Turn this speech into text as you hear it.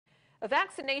A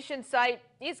vaccination site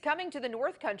is coming to the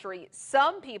North Country.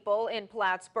 Some people in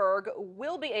Plattsburgh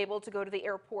will be able to go to the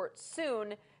airport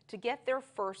soon to get their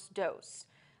first dose.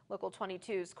 Local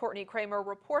 22's Courtney Kramer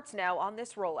reports now on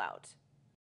this rollout.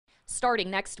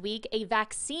 Starting next week, a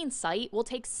vaccine site will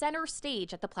take center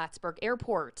stage at the Plattsburgh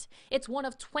Airport. It's one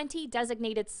of 20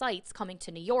 designated sites coming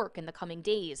to New York in the coming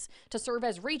days to serve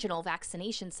as regional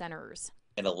vaccination centers.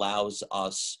 It allows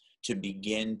us to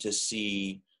begin to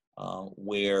see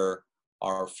where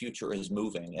our future is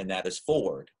moving, and that is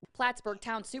forward. Plattsburgh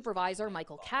Town Supervisor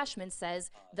Michael Cashman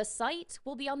says the site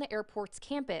will be on the airport's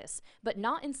campus, but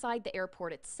not inside the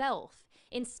airport itself.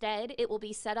 Instead, it will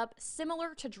be set up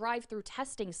similar to drive-through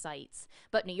testing sites.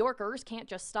 But New Yorkers can't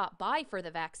just stop by for the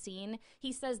vaccine.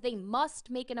 He says they must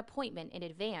make an appointment in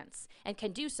advance and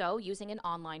can do so using an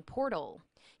online portal.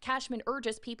 Cashman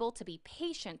urges people to be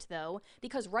patient, though,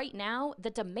 because right now the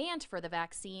demand for the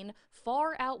vaccine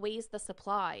far outweighs the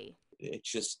supply.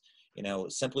 It's just,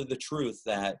 simply the truth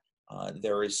that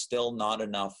there is still not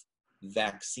enough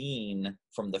vaccine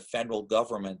from the federal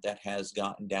government that has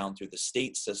gotten down through the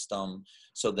state system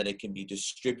so that it can be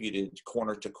distributed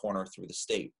corner to corner through the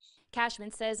state.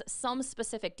 Cashman says some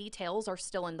specific details are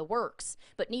still in the works,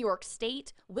 but New York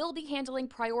State will be handling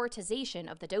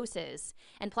prioritization of the doses,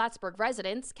 and Plattsburgh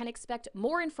residents can expect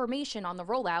more information on the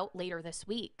rollout later this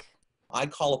week. I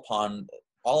call upon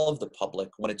all of the public,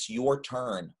 when it's your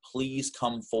turn, please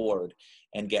come forward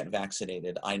and get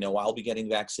vaccinated. I know I'll be getting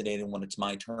vaccinated when it's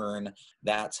my turn.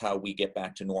 That's how we get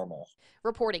back to normal.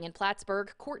 Reporting in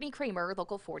Plattsburgh, Courtney Kramer,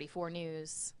 Local 44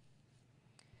 News.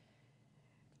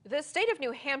 The state of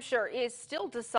New Hampshire is still deciding